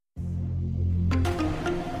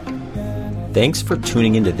Thanks for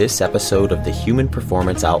tuning into this episode of the Human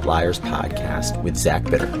Performance Outliers podcast with Zach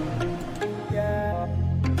Bitter.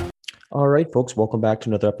 All right, folks, welcome back to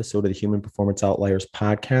another episode of the Human Performance Outliers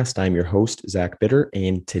podcast. I'm your host, Zach Bitter,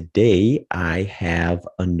 and today I have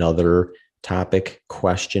another topic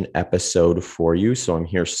question episode for you. So I'm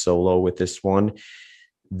here solo with this one.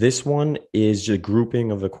 This one is a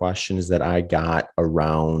grouping of the questions that I got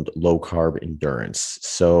around low carb endurance.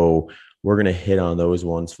 So we're going to hit on those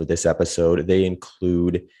ones for this episode. They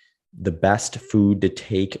include the best food to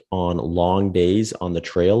take on long days on the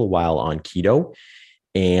trail while on keto.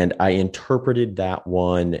 And I interpreted that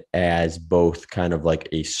one as both kind of like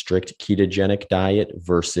a strict ketogenic diet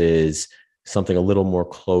versus something a little more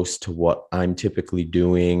close to what I'm typically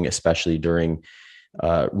doing, especially during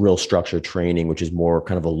real structured training, which is more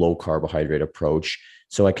kind of a low carbohydrate approach.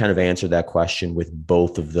 So I kind of answered that question with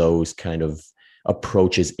both of those kind of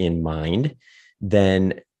approaches in mind.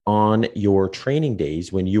 Then on your training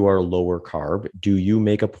days, when you are lower carb, do you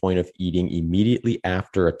make a point of eating immediately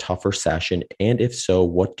after a tougher session? And if so,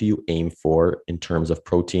 what do you aim for in terms of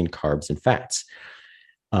protein, carbs, and fats?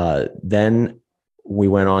 Then we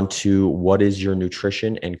went on to what is your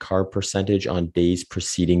nutrition and carb percentage on days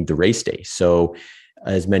preceding the race day? So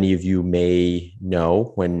as many of you may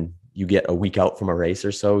know, when you get a week out from a race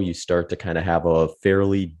or so, you start to kind of have a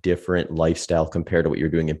fairly different lifestyle compared to what you're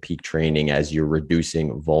doing in peak training as you're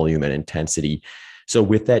reducing volume and intensity. So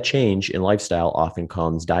with that change in lifestyle often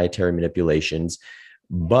comes dietary manipulations,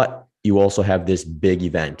 but you also have this big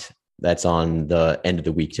event that's on the end of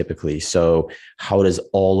the week typically. So how does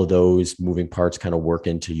all of those moving parts kind of work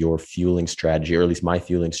into your fueling strategy, or at least my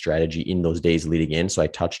fueling strategy in those days leading in? So I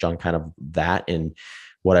touched on kind of that and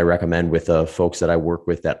what I recommend with folks that I work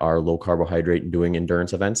with that are low carbohydrate and doing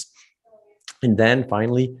endurance events. And then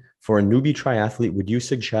finally, for a newbie triathlete, would you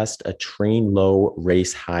suggest a train low,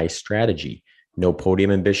 race high strategy? No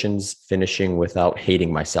podium ambitions, finishing without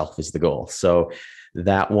hating myself is the goal. So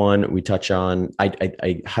that one we touch on,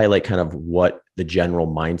 I highlight kind of what the general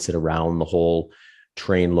mindset around the whole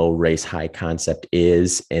train low, race high concept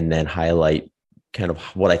is, and then highlight kind of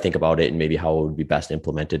what I think about it and maybe how it would be best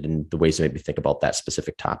implemented and the ways to maybe think about that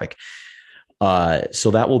specific topic.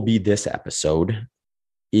 So that will be this episode.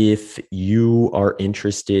 If you are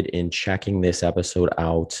interested in checking this episode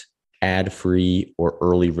out ad-free or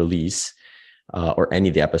early release, or any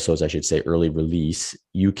of the episodes, I should say early release,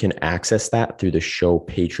 you can access that through the show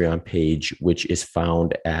Patreon page, which is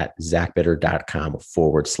found at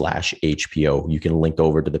zachbitter.com/HPO. You can link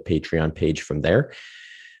over to the Patreon page from there.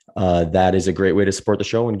 That is a great way to support the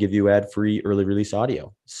show and give you ad-free early release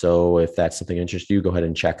audio. So if that's something that interests you, go ahead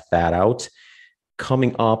and check that out.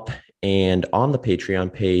 Coming up and on the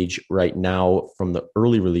Patreon page right now from the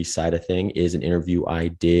early release side of thing is an interview I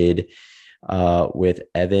did with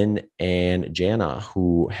Evan and Jana,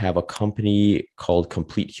 who have a company called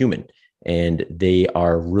Complete Human. And they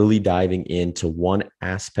are really diving into one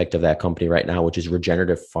aspect of that company right now, which is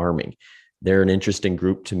regenerative farming. They're an interesting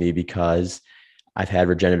group to me because I've had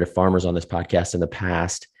regenerative farmers on this podcast in the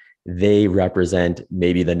past. They represent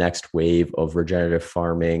maybe the next wave of regenerative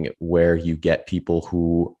farming where you get people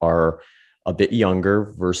who are a bit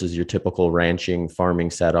younger versus your typical ranching farming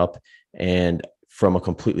setup and from a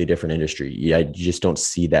completely different industry. You just don't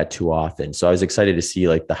see that too often. So I was excited to see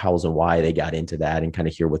like the hows and why they got into that and kind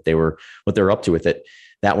of hear what they were up to with it.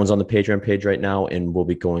 That one's on the Patreon page right now and will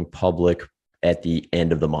be going public at the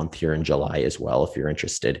end of the month here in July as well, if you're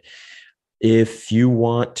interested. If you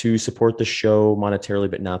want to support the show monetarily,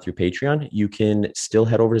 but not through Patreon, you can still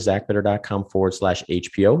head over to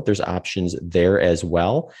zachbitter.com/HPO. There's options there as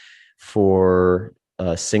well for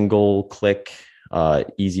a single click,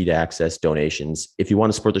 easy to access donations. If you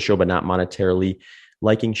want to support the show, but not monetarily,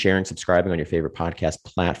 liking, sharing, subscribing on your favorite podcast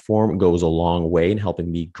platform goes a long way in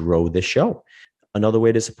helping me grow this show. Another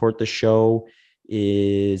way to support the show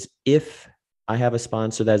is if I have a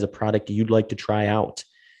sponsor that has a product you'd like to try out,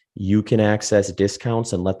 you can access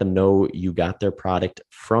discounts and let them know you got their product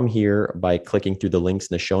from here by clicking through the links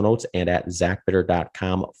in the show notes and at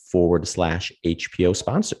zachbitter.com/HPO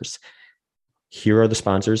sponsors. Here are the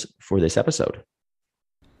sponsors for this episode.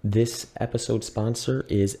 This episode sponsor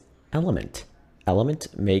is Element. Element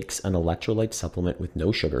makes an electrolyte supplement with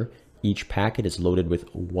no sugar. Each packet is loaded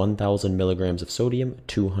with 1,000 milligrams of sodium,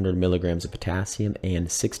 200 milligrams of potassium,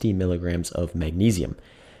 and 60 milligrams of magnesium.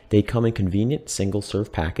 They come in convenient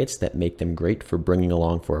single-serve packets that make them great for bringing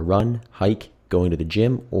along for a run, hike, going to the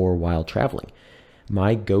gym, or while traveling.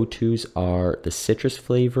 My go-tos are the citrus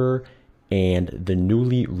flavor and the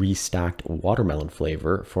newly restocked watermelon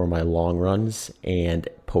flavor for my long runs and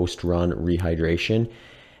post-run rehydration.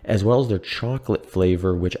 as well as their chocolate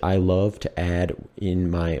flavor, which I love to add in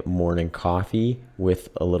my morning coffee with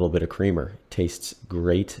a little bit of creamer. Tastes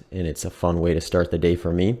great, and it's a fun way to start the day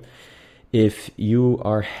for me. If you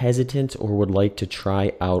are hesitant or would like to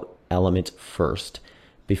try out Element first,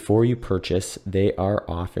 before you purchase, they are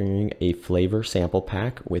offering a flavor sample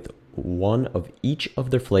pack with one of each of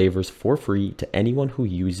their flavors for free to anyone who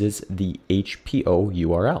uses the HPO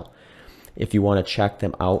URL. If you want to check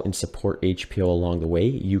them out and support HPO along the way,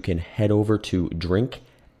 you can head over to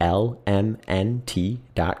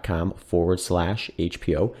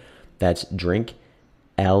drinklmnt.com/HPO. That's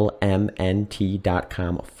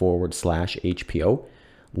drinklmnt.com/HPO.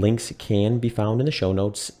 Links can be found in the show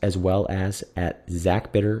notes as well as at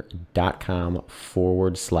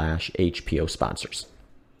zachbitter.com/HPO sponsors.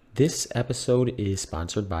 This episode is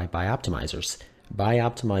sponsored by Bioptimizers.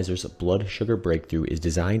 Bioptimizers Blood Sugar Breakthrough is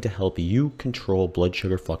designed to help you control blood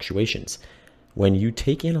sugar fluctuations. When you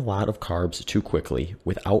take in a lot of carbs too quickly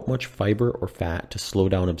without much fiber or fat to slow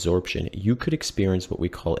down absorption, you could experience what we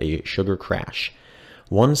call a sugar crash.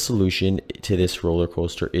 One solution to this roller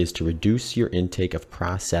coaster is to reduce your intake of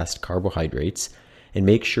processed carbohydrates and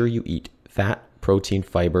make sure you eat fat, protein,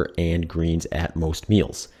 fiber, and greens at most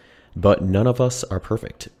meals. But none of us are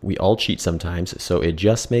perfect. We all cheat sometimes, so it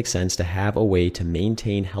just makes sense to have a way to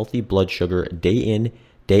maintain healthy blood sugar day in,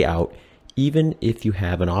 day out, even if you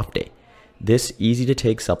have an off day. This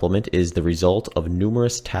easy-to-take supplement is the result of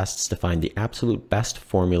numerous tests to find the absolute best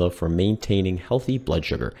formula for maintaining healthy blood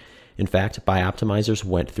sugar. In fact, Bioptimizers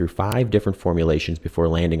went through 5 different formulations before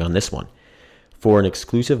landing on this one. For an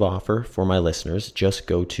exclusive offer for my listeners, just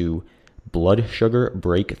go to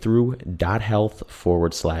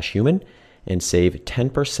bloodsugarbreakthrough.health/human and save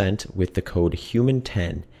 10% with the code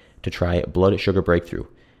HUMAN10 to try Blood Sugar Breakthrough.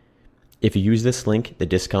 If you use this link, the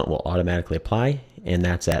discount will automatically apply, and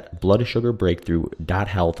that's at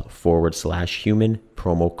bloodsugarbreakthrough.health/human,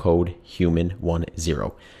 promo code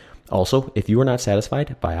HUMAN10. Also, if you are not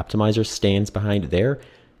satisfied, Bioptimizers stands behind their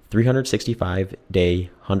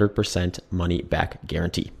 365-day 100% money back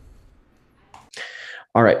guarantee.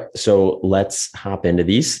 All right, so let's hop into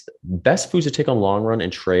these. Best foods to take on long run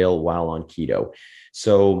and trail while on keto.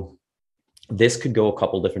 So this could go a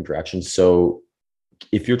couple different directions. So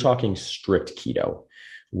if you're talking strict keto,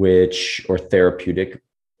 or therapeutic,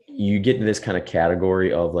 you get into this kind of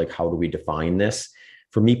category of like, how do we define this?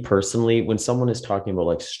 For me personally, when someone is talking about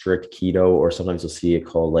like strict keto, or sometimes you'll see it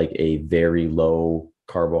called like a very low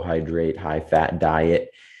carbohydrate, high fat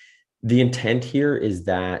diet, the intent here is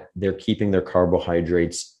that they're keeping their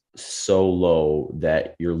carbohydrates so low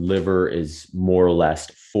that your liver is more or less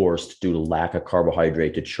forced, due to lack of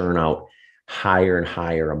carbohydrate, to churn out higher and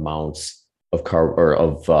higher amounts of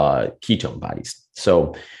ketone bodies.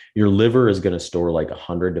 So your liver is going to store like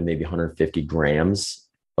 100 to maybe 150 grams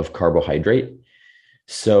of carbohydrate.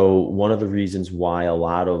 So one of the reasons why a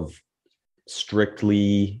lot of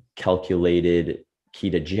strictly calculated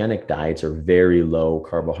ketogenic diets, or very low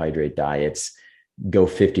carbohydrate diets, go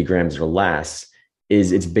 50 grams or less,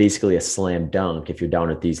 is it's basically a slam dunk. If you're down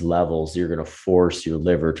at these levels, you're going to force your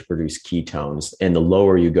liver to produce ketones. And the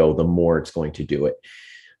lower you go, the more it's going to do it.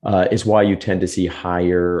 Is why you tend to see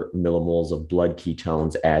higher millimoles of blood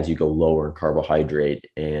ketones as you go lower in carbohydrate.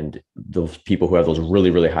 And those people who have those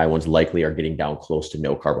really, really high ones likely are getting down close to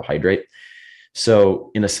no carbohydrate.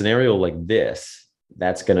 So in a scenario like this,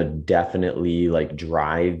 that's going to definitely like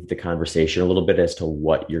drive the conversation a little bit as to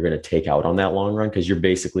what you're going to take out on that long run, because you're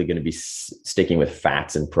basically going to be sticking with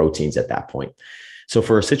fats and proteins at that point. So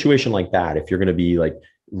for a situation like that, if you're going to be like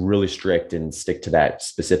really strict and stick to that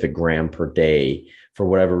specific gram per day, for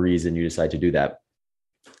whatever reason you decide to do that,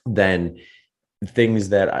 then things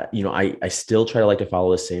that I still try to like to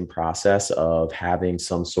follow the same process of having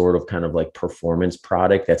some sort of kind of like performance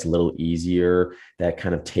product that's a little easier, that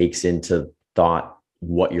kind of takes into thought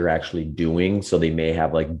what you're actually doing. So they may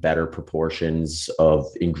have like better proportions of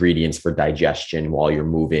ingredients for digestion while you're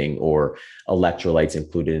moving, or electrolytes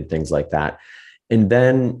included and things like that. And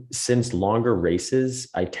then since longer races,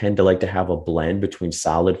 I tend to like to have a blend between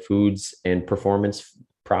solid foods and performance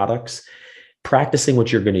products. Practicing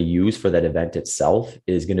what you're going to use for that event itself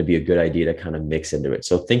is going to be a good idea to kind of mix into it.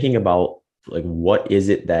 So thinking about like, what is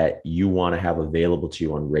it that you want to have available to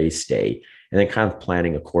you on race day, and then kind of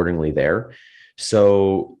planning accordingly there.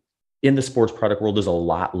 So in the sports product world, there's a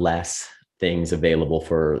lot less things available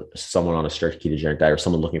for someone on a strict ketogenic diet, or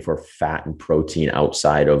someone looking for fat and protein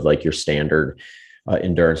outside of like your standard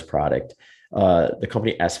endurance product. The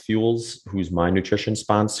company S Fuels, who's my nutrition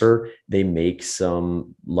sponsor, they make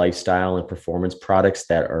some lifestyle and performance products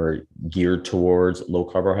that are geared towards low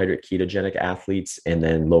carbohydrate ketogenic athletes and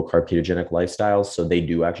then low carb ketogenic lifestyles. So they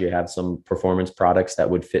do actually have some performance products that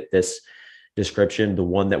would fit this description. The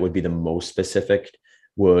one that would be the most specific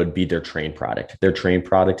would be their Train product. Their Train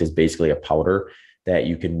product is basically a powder that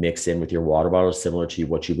you can mix in with your water bottle, similar to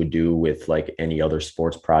what you would do with like any other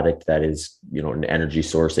sports product that is, an energy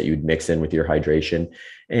source that you'd mix in with your hydration.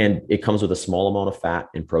 And it comes with a small amount of fat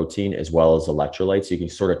and protein as well as electrolytes. So you can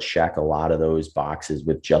sort of check a lot of those boxes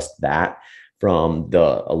with just that, from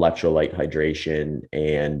the electrolyte hydration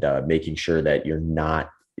and making sure that you're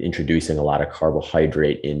not introducing a lot of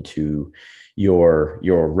carbohydrate into your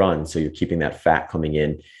run. So you're keeping that fat coming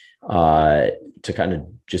in to kind of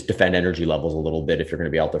just defend energy levels a little bit if you're going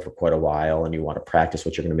to be out there for quite a while and you want to practice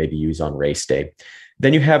what you're going to maybe use on race day.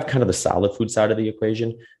 Then you have kind of the solid food side of the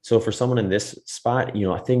equation. So for someone in this spot,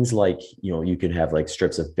 things like, you can have like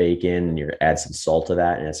strips of bacon and you add some salt to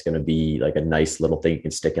that. And it's going to be like a nice little thing you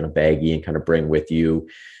can stick in a baggie and kind of bring with you.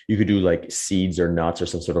 You could do like seeds or nuts or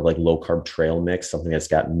some sort of like low carb trail mix, something that's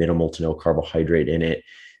got minimal to no carbohydrate in it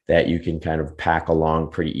that you can kind of pack along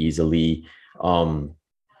pretty easily.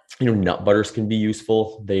 Nut butters can be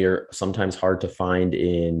useful. They are sometimes hard to find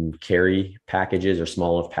in carry packages or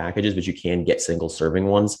small enough packages, but you can get single serving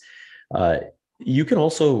ones. You can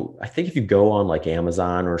also, I think if you go on like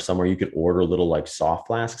Amazon or somewhere, you could order little like soft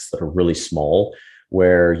flasks that are really small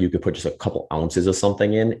where you could put just a couple ounces of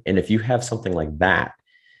something in. And if you have something like that,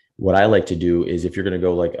 what I like to do is if you're going to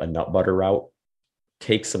go like a nut butter route,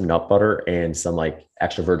 take some nut butter and some like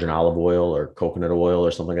extra virgin olive oil or coconut oil or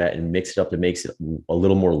something like that and mix it up to makes it a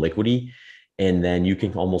little more liquidy. And then you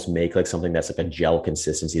can almost make like something that's like a gel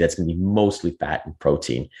consistency that's going to be mostly fat and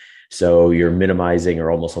protein. So you're minimizing or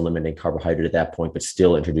almost eliminating carbohydrate at that point, but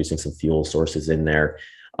still introducing some fuel sources in there.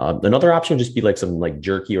 Another option would just be like some like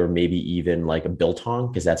jerky or maybe even like a biltong,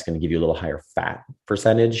 because that's going to give you a little higher fat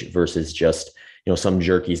percentage versus just some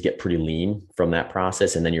jerkies get pretty lean from that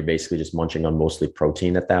process. And then you're basically just munching on mostly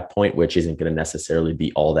protein at that point, which isn't going to necessarily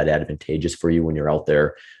be all that advantageous for you when you're out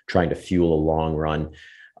there trying to fuel a long run.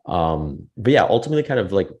 But yeah, ultimately kind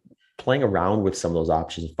of like playing around with some of those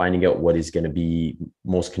options, finding out what is going to be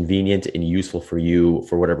most convenient and useful for you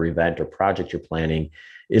for whatever event or project you're planning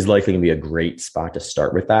is likely going to be a great spot to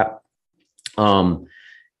start with that.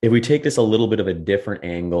 If we take this a little bit of a different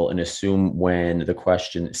angle and assume when the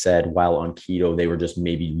question said while on keto, they were just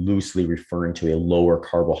maybe loosely referring to a lower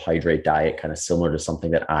carbohydrate diet, kind of similar to something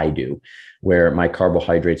that I do, where my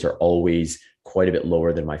carbohydrates are always quite a bit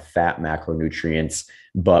lower than my fat macronutrients.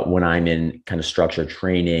 But when I'm in kind of structured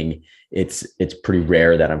training, it's pretty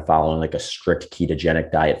rare that I'm following like a strict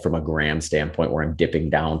ketogenic diet from a gram standpoint where I'm dipping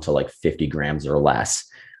down to like 50 grams or less.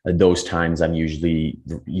 Those times I'm usually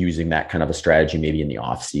using that kind of a strategy, maybe in the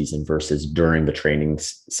off season versus during the training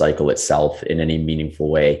cycle itself in any meaningful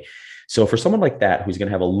way. So for someone like that, who's going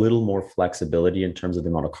to have a little more flexibility in terms of the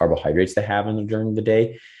amount of carbohydrates they have during the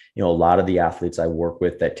day, a lot of the athletes I work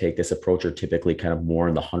with that take this approach are typically kind of more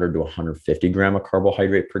in the 100 to 150 gram of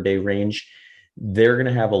carbohydrate per day range. They're going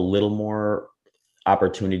to have a little more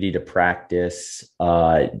opportunity to practice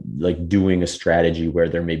like doing a strategy where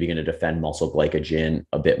they're maybe going to defend muscle glycogen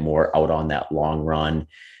a bit more out on that long run,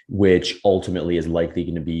 which ultimately is likely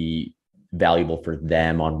going to be valuable for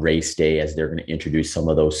them on race day as they're going to introduce some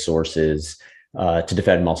of those sources to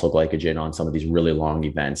defend muscle glycogen on some of these really long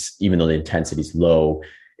events. Even though the intensity is low,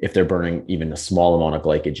 if they're burning even a small amount of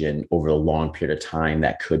glycogen over a long period of time,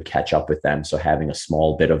 that could catch up with them. So having a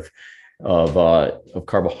small bit of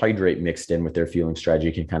carbohydrate mixed in with their fueling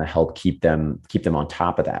strategy can kind of help keep them on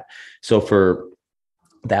top of that. So for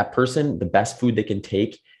that person, the best food they can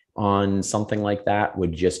take on something like that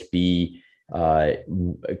would just be kind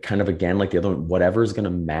of, again, like the other one, whatever is going to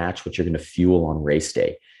match what you're going to fuel on race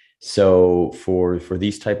day. So for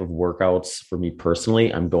these type of workouts, for me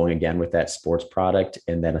personally, I'm going again with that sports product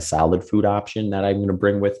and then a solid food option that I'm going to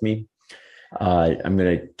bring with me. I'm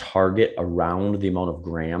going to target around the amount of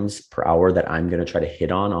grams per hour that I'm going to try to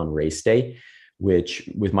hit on race day, which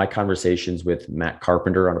with my conversations with Matt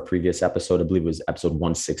Carpenter on a previous episode, I believe it was episode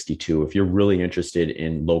 162. If you're really interested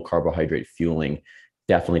in low carbohydrate fueling,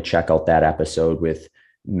 definitely check out that episode with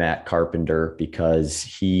Matt Carpenter, because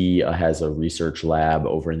he has a research lab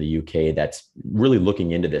over in the UK that's really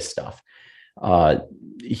looking into this stuff.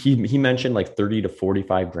 He mentioned like 30 to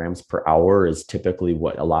 45 grams per hour is typically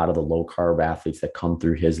what a lot of the low carb athletes that come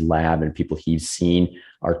through his lab and people he's seen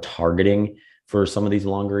are targeting for some of these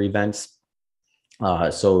longer events.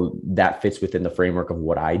 So that fits within the framework of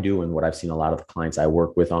what I do and what I've seen a lot of the clients I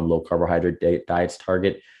work with on low carbohydrate diets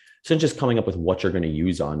target. So just coming up with what you're going to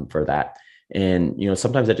use on for that. And,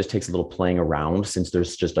 sometimes that just takes a little playing around, since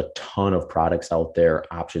there's just a ton of products out there,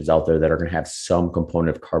 options out there that are going to have some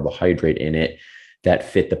component of carbohydrate in it that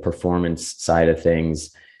fit the performance side of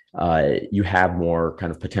things. You have more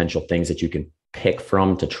kind of potential things that you can pick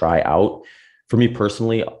from to try out. For me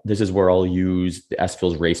personally, this is where I'll use the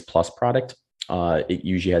S-Fuels Race Plus product. It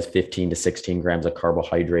usually has 15 to 16 grams of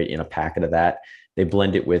carbohydrate in a packet of that. They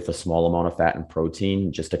blend it with a small amount of fat and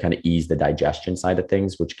protein just to kind of ease the digestion side of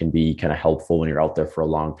things, which can be kind of helpful when you're out there for a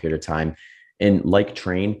long period of time. And like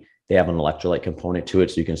Train, they have an electrolyte component to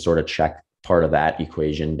it, so you can sort of check part of that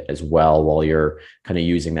equation as well while you're kind of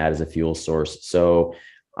using that as a fuel source. So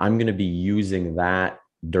I'm going to be using that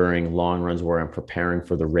during long runs where I'm preparing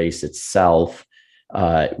for the race itself,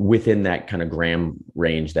 within that kind of gram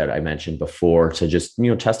range that I mentioned before, to just,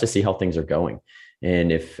 test to see how things are going.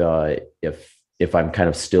 And if I'm kind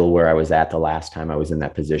of still where I was at the last time I was in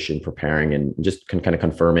that position preparing, and just kind of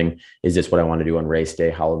confirming, is this what I want to do on race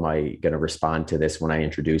day? How am I going to respond to this when I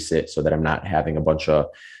introduce it, so that I'm not having a bunch of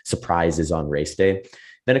surprises on race day?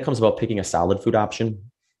 Then it comes about picking a solid food option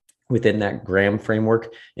within that gram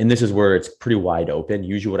framework. And this is where it's pretty wide open.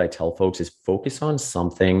 Usually what I tell folks is focus on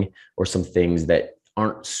something or some things that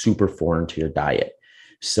aren't super foreign to your diet.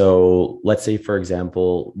 So let's say, for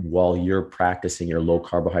example, while you're practicing your low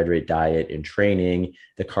carbohydrate diet and training,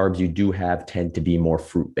 the carbs you do have tend to be more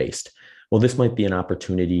fruit based. Well, this might be an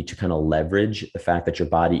opportunity to kind of leverage the fact that your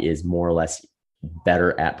body is more or less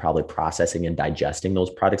better at probably processing and digesting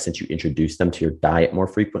those products since you introduce them to your diet more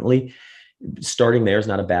frequently. Starting there is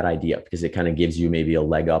not a bad idea, because it kind of gives you maybe a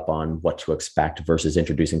leg up on what to expect versus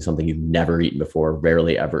introducing something you've never eaten before,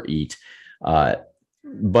 rarely ever eat.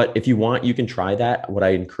 But if you want, you can try that. What I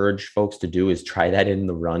encourage folks to do is try that in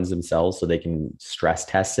the runs themselves so they can stress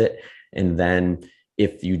test it. And then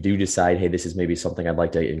if you do decide, hey, this is maybe something I'd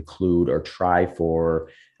like to include or try for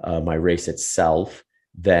my race itself,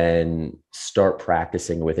 then start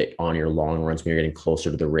practicing with it on your long runs when you're getting closer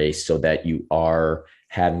to the race, so that you are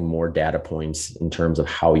having more data points in terms of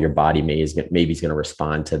how your body maybe is going to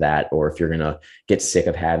respond to that, or if you're going to get sick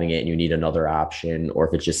of having it and you need another option, or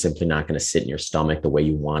if it's just simply not going to sit in your stomach the way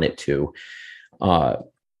you want it to. So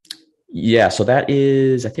that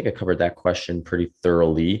is, I think I covered that question pretty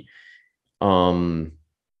thoroughly.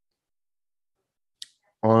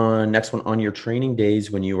 Next one, on your training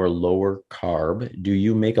days when you are lower carb, do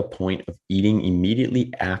you make a point of eating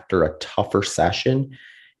immediately after a tougher session?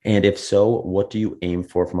 And if so, what do you aim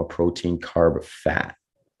for from a protein, carb, fat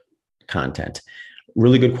content?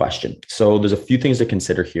 Really good question. So there's a few things to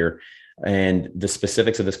consider here, and the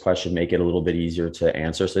specifics of this question make it a little bit easier to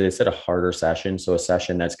answer. So they said a harder session. So a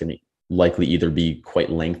session that's going to likely either be quite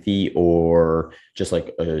lengthy or just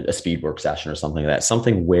like a speed work session or something like that.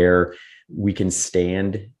 Something where we can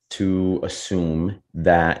stand to assume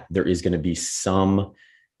that there is going to be some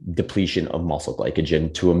depletion of muscle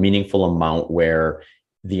glycogen to a meaningful amount, where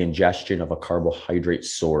the ingestion of a carbohydrate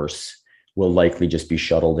source will likely just be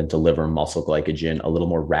shuttled into liver and muscle glycogen a little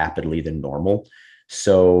more rapidly than normal.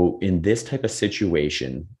 So in this type of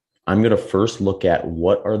situation, I'm going to first look at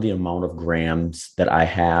what are the amount of grams that I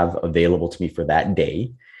have available to me for that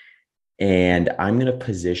day. And I'm going to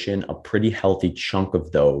position a pretty healthy chunk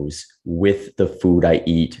of those with the food I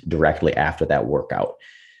eat directly after that workout,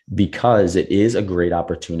 because it is a great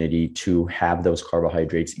opportunity to have those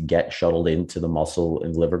carbohydrates get shuttled into the muscle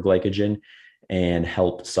and liver glycogen and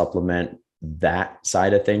help supplement that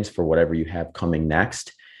side of things for whatever you have coming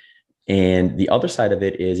next. And the other side of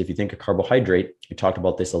it is, if you think of carbohydrate, we talked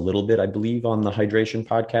about this a little bit, I believe, on the hydration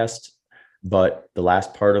podcast, but the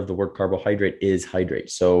last part of the word carbohydrate is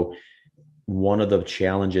hydrate. So one of the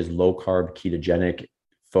challenges low carb ketogenic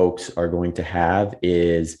folks are going to have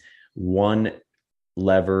is, one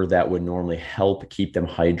lever that would normally help keep them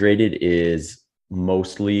hydrated is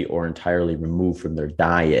mostly or entirely removed from their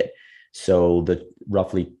diet. So the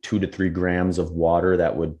roughly 2 to 3 grams of water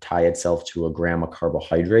that would tie itself to a gram of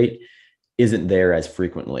carbohydrate isn't there as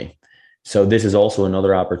frequently. So this is also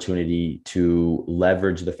another opportunity to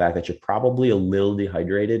leverage the fact that you're probably a little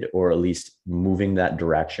dehydrated, or at least moving that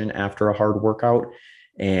direction after a hard workout,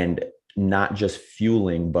 and not just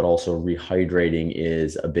fueling, but also rehydrating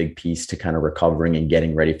is a big piece to kind of recovering and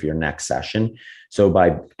getting ready for your next session. So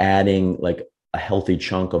by adding like a healthy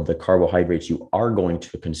chunk of the carbohydrates you are going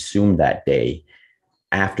to consume that day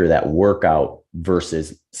after that workout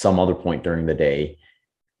versus some other point during the day,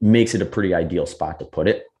 makes it a pretty ideal spot to put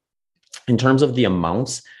it. In terms of the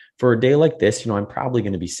amounts, for a day like this, I'm probably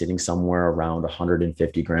going to be sitting somewhere around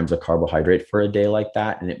 150 grams of carbohydrate for a day like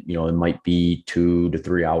that. And it might be 2 to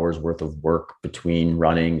 3 hours worth of work between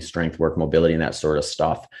running, strength work, mobility, and that sort of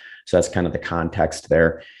stuff. So that's kind of the context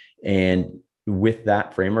there. And with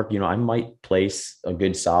that framework, I might place a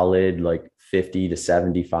good solid like 50 to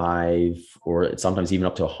 75, or sometimes even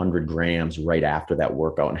up to 100 grams right after that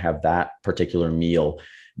workout, and have that particular meal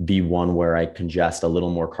be one where I congest a little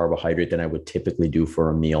more carbohydrate than I would typically do for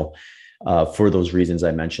a meal, for those reasons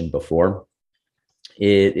I mentioned before.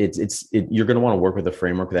 You're going to want to work with the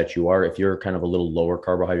framework that you are. If you're kind of a little lower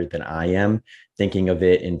carbohydrate than I am, thinking of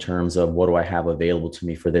it in terms of what do I have available to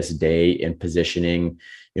me for this day, and positioning,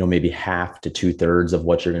 maybe half to 2/3 of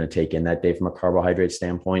what you're going to take in that day from a carbohydrate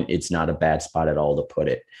standpoint, it's not a bad spot at all to put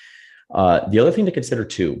it. The other thing to consider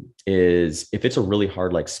too is if it's a really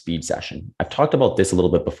hard like speed session. I've talked about this a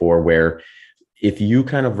little bit before, where if you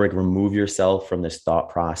kind of like remove yourself from this thought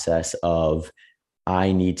process of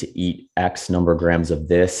I need to eat X number of grams of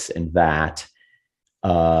this and that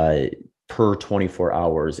per 24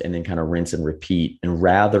 hours, and then kind of rinse and repeat, and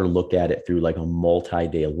rather look at it through like a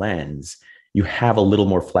multi-day lens, you have a little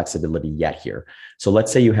more flexibility yet here. So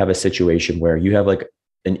let's say you have a situation where you have like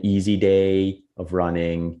an easy day of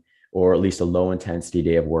running, or at least a low intensity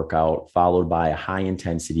day of workout, followed by a high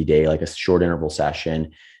intensity day, like a short interval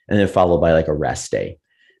session, and then followed by like a rest day.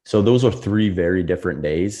 So those are three very different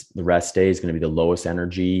days. The rest day is going to be the lowest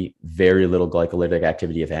energy, very little glycolytic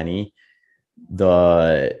activity, if any.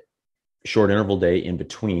 The short interval day in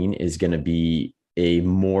between is going to be a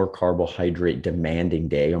more carbohydrate demanding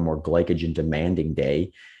day, or more glycogen demanding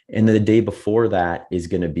day. And then the day before that is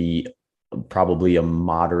going to be probably a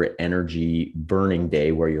moderate energy burning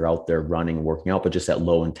day, where you're out there running, working out, but just at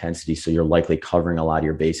low intensity. So you're likely covering a lot of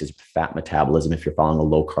your bases with fat metabolism if you're following a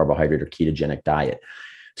low carbohydrate or ketogenic diet.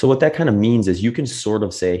 So what that kind of means is you can sort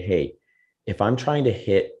of say, hey, if I'm trying to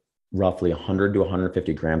hit roughly 100 to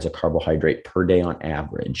 150 grams of carbohydrate per day on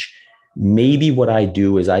average, maybe what I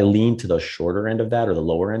do is I lean to the shorter end of that, or the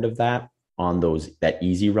lower end of that, on that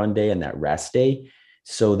easy run day and that rest day,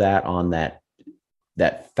 so that on that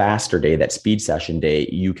faster day, that speed session day,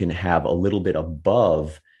 you can have a little bit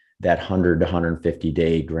above that 100 to 150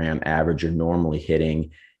 day gram average you're normally hitting,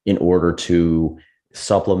 in order to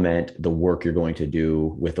supplement the work you're going to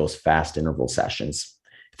do with those fast interval sessions,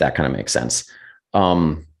 if that kind of makes sense.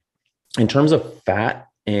 In terms of fat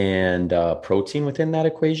and protein within that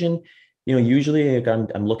equation, usually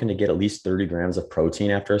I'm looking to get at least 30 grams of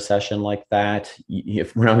protein after a session like that.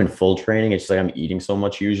 When I'm in full training, it's like I'm eating so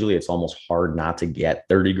much, usually it's almost hard not to get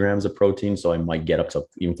 30 grams of protein. So I might get up to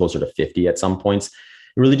even closer to 50 at some points.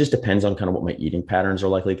 It really just depends on kind of what my eating patterns are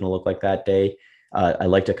likely going to look like that day. I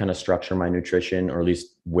like to kind of structure my nutrition, or at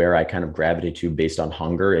least where I kind of gravitate to based on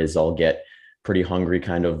hunger, is I'll get pretty hungry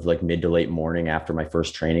kind of like mid to late morning after my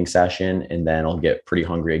first training session. And then I'll get pretty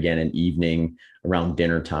hungry again in evening around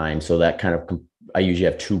dinner time. So that kind of, I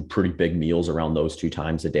usually have two pretty big meals around those 2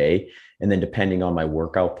 times a day. And then depending on my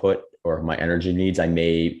work output or my energy needs, I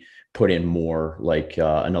may put in more, like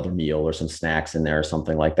another meal or some snacks in there or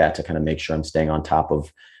something like that, to kind of make sure I'm staying on top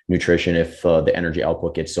of nutrition if the energy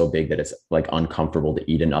output gets so big that it's like uncomfortable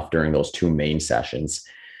to eat enough during those 2 main sessions.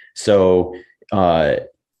 So,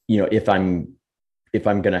 if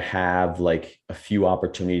I'm going to have like a few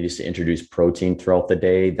opportunities to introduce protein throughout the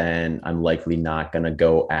day, then I'm likely not going to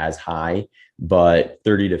go as high, but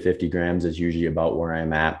 30 to 50 grams is usually about where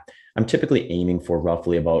I'm at. I'm typically aiming for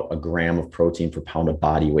roughly about a gram of protein per pound of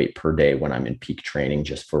body weight per day when I'm in peak training,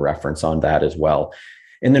 just for reference on that as well.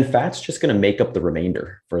 And then fat's just going to make up the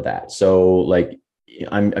remainder for that. So like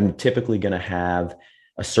I'm typically going to have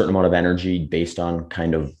a certain amount of energy based on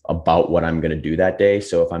kind of about what I'm going to do that day.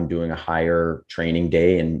 So if I'm doing a higher training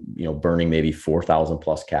day and, burning maybe 4,000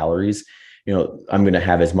 plus calories, I'm going to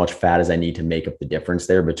have as much fat as I need to make up the difference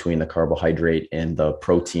there between the carbohydrate and the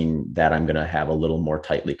protein that I'm going to have a little more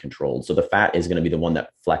tightly controlled. So the fat is going to be the one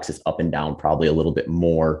that flexes up and down probably a little bit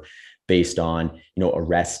more based on, a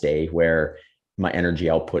rest day where my energy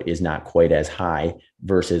output is not quite as high,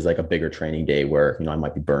 versus like a bigger training day where, I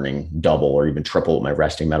might be burning double or even triple what my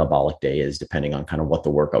resting metabolic day is, depending on kind of what the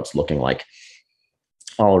workout's looking like.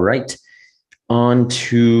 All right. On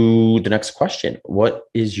to the next question. What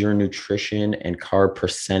is your nutrition and carb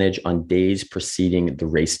percentage on days preceding the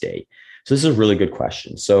race day? So this is a really good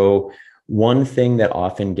question. So one thing that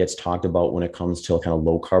often gets talked about when it comes to a kind of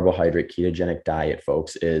low carbohydrate ketogenic diet,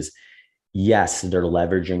 folks, is yes, they're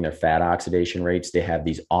leveraging their fat oxidation rates. They have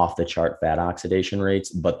these off the chart fat oxidation rates,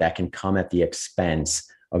 but that can come at the expense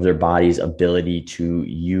of their body's ability to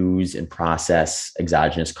use and process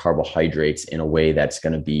exogenous carbohydrates in a way that's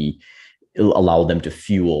going to allow them to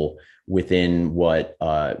fuel within what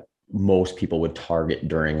most people would target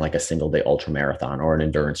during like a single day ultra marathon or an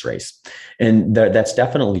endurance race. And that's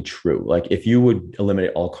definitely true. Like if you would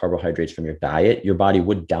eliminate all carbohydrates from your diet, your body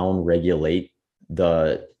would down regulate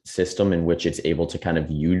the system in which it's able to kind of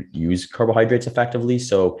use carbohydrates effectively.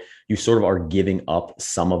 So you sort of are giving up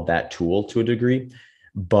some of that tool to a degree,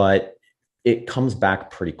 but it comes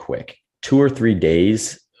back pretty quick. 2 or 3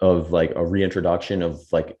 days of like a reintroduction of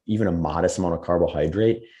like even a modest amount of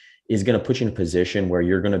carbohydrate is going to put you in a position where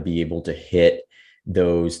you're going to be able to hit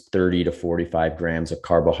those 30 to 45 grams of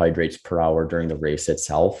carbohydrates per hour during the race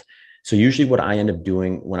itself. So usually what I end up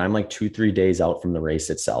doing when I'm like 2, 3 days out from the race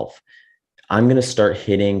itself, I'm going to start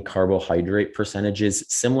hitting carbohydrate percentages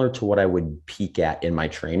similar to what I would peak at in my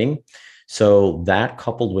training. So that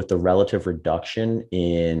coupled with the relative reduction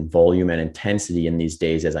in volume and intensity in these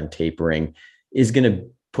days as I'm tapering is going to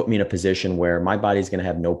put me in a position where my body's going to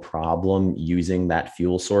have no problem using that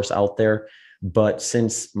fuel source out there. But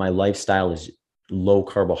since my lifestyle is low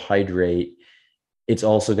carbohydrate, it's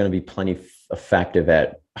also going to be plenty effective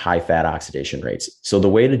at high fat oxidation rates. So the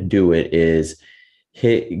way to do it is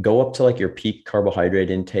go up to like your peak carbohydrate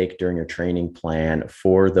intake during your training plan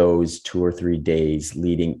for those 2 or 3 days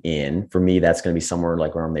leading in. For me, that's going to be somewhere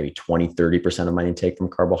like around maybe 20, 30% of my intake from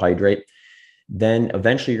carbohydrate. Then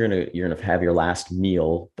eventually you're gonna have your last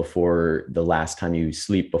meal before the last time you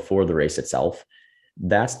sleep before the race itself.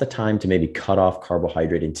 That's the time to maybe cut off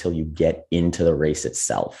carbohydrate until you get into the race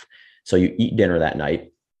itself. So you eat dinner that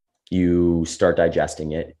night, you start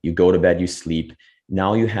digesting it, you go to bed, you sleep.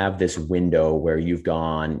 Now you have this window where you've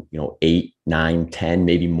gone, 8, 9, 10,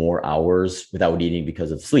 maybe more hours without eating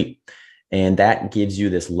because of sleep. And that gives you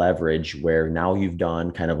this leverage where now you've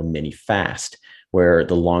done kind of a mini fast, where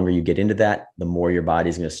the longer you get into that, the more your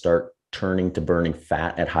body's going to start turning to burning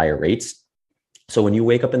fat at higher rates. So when you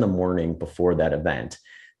wake up in the morning before that event,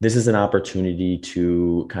 this is an opportunity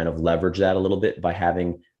to kind of leverage that a little bit by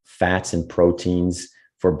having fats and proteins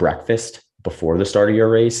for breakfast before the start of your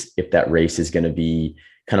race, if that race is going to be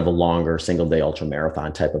kind of a longer single day ultra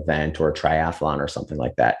marathon type event or a triathlon or something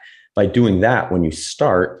like that. By doing that, when you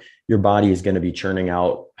start, your body is going to be churning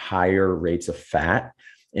out higher rates of fat.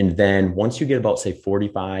 And then once you get about, say,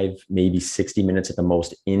 45, maybe 60 minutes at the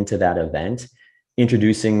most into that event,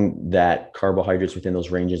 introducing that carbohydrates within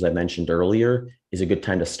those ranges I mentioned earlier is a good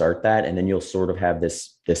time to start that. And then you'll sort of have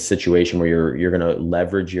this situation where you're going to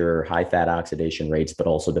leverage your high fat oxidation rates, but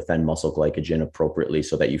also defend muscle glycogen appropriately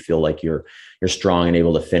so that you feel like you're strong and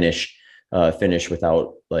able to finish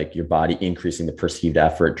without like your body increasing the perceived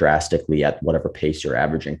effort drastically at whatever pace you're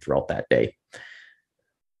averaging throughout that day.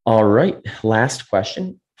 All right, last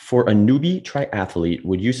question. For a newbie triathlete,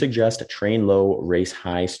 would you suggest a train low, race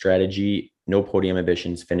high strategy, no podium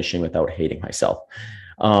ambitions, finishing without hating myself?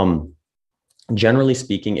 Generally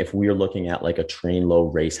speaking, if we're looking at like a train low,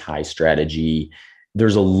 race high strategy,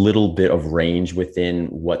 there's a little bit of range within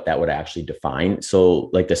what that would actually define. So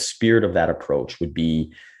like the spirit of that approach would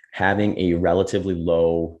be having a relatively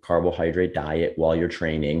low carbohydrate diet while you're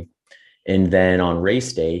training. And then on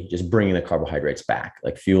race day, just bringing the carbohydrates back,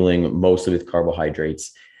 like fueling mostly with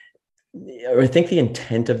carbohydrates. I think the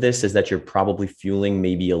intent of this is that you're probably fueling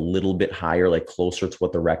maybe a little bit higher, like closer to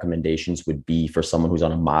what the recommendations would be for someone who's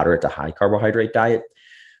on a moderate to high carbohydrate diet.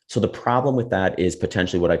 So the problem with that is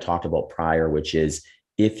potentially what I talked about prior, which is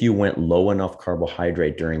if you went low enough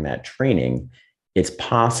carbohydrate during that training, it's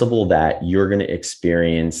possible that you're going to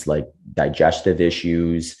experience like digestive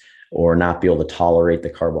issues or not be able to tolerate the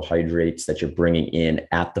carbohydrates that you're bringing in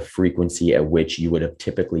at the frequency at which you would have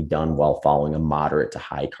typically done while following a moderate to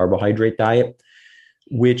high carbohydrate diet,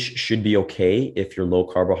 which should be okay if your low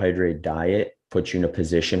carbohydrate diet puts you in a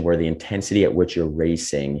position where the intensity at which you're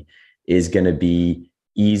racing is going to be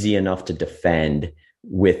easy enough to defend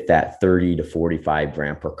with that 30 to 45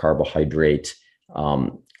 gram per carbohydrate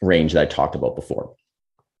range that I talked about before.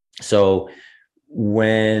 So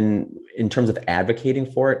in terms of advocating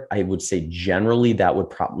for it, I would say generally that would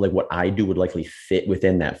probably, like what I do would likely fit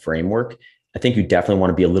within that framework. I think you definitely want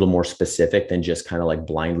to be a little more specific than just kind of like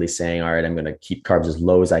blindly saying, all right, I'm going to keep carbs as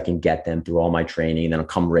low as I can get them through all my training. And then I'll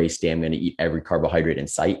come race day, I'm going to eat every carbohydrate in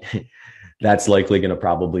sight. That's likely going to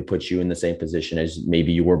probably put you in the same position as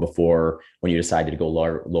maybe you were before when you decided to go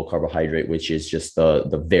low carbohydrate, which is just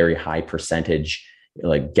the very high percentage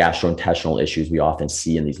like gastrointestinal issues we often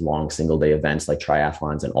see in these long single day events like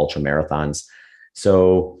triathlons and ultra marathons.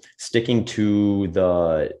 So sticking to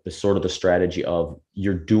the sort of the strategy of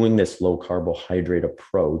you're doing this low carbohydrate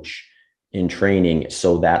approach in training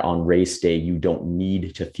so that on race day, you don't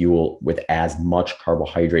need to fuel with as much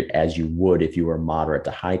carbohydrate as you would if you were moderate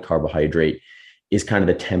to high carbohydrate is kind of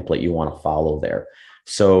the template you want to follow there.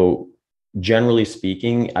 So Generally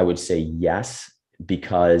speaking, I would say yes,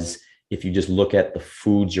 because if you just look at the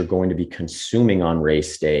foods you're going to be consuming on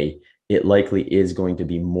race day, it likely is going to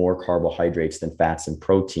be more carbohydrates than fats and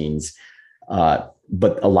proteins.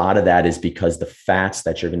 But a lot of that is because the fats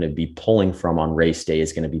that you're going to be pulling from on race day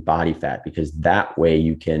is going to be body fat, because that way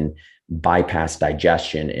you can bypass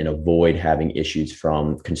digestion and avoid having issues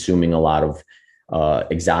from consuming a lot of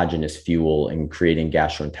exogenous fuel and creating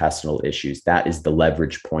gastrointestinal issues. That is the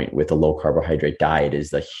leverage point with a low carbohydrate diet,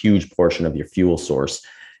 is a huge portion of your fuel source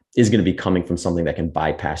is going to be coming from something that can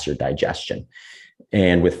bypass your digestion.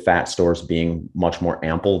 And with fat stores being much more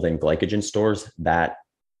ample than glycogen stores, that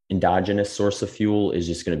endogenous source of fuel is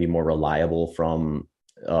just going to be more reliable from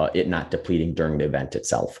it not depleting during the event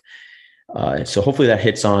itself. So hopefully that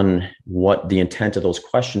hits on what the intent of those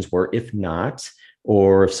questions were. If not,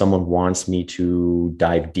 or if someone wants me to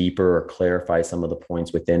dive deeper or clarify some of the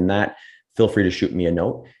points within that, feel free to shoot me a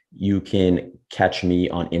note. You can catch me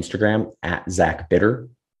on Instagram at Zach Bitter,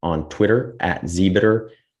 on Twitter at ZBitter,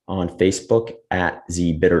 on Facebook at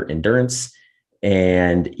ZBitterEndurance,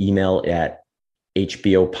 and email at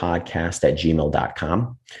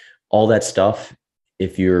hbopodcast@gmail.com. All that stuff,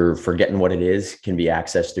 if you're forgetting what it is, can be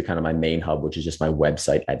accessed through kind of my main hub, which is just my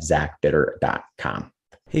website at zachbitter.com.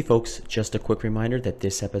 Hey folks, just a quick reminder that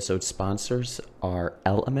this episode's sponsors are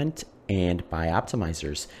Element and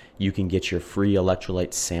Bioptimizers. You can get your free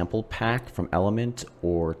electrolyte sample pack from Element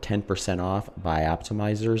or 10% off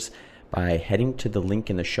Bioptimizers by heading to the link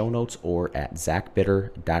in the show notes or at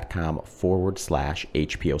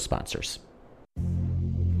zachbitter.com/HPO sponsors.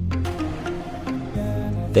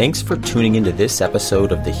 Thanks for tuning into this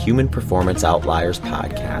episode of the Human Performance Outliers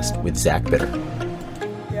podcast with Zach Bitter.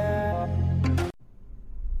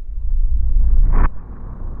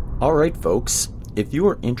 All right, folks, if you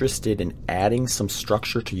are interested in adding some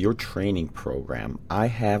structure to your training program, I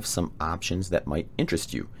have some options that might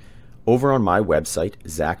interest you. Over on my website,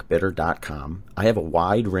 zachbitter.com, I have a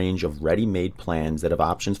wide range of ready-made plans that have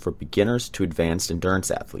options for beginners to advanced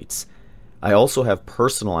endurance athletes. I also have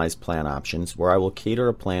personalized plan options where I will cater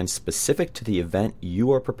a plan specific to the event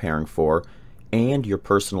you are preparing for and your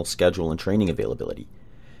personal schedule and training availability.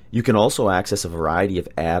 You can also access a variety of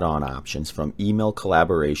add-on options from email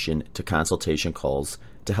collaboration to consultation calls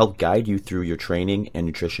to help guide you through your training and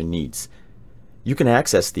nutrition needs. You can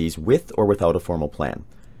access these with or without a formal plan.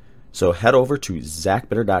 So head over to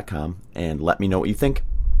zachbitter.com and let me know what you think.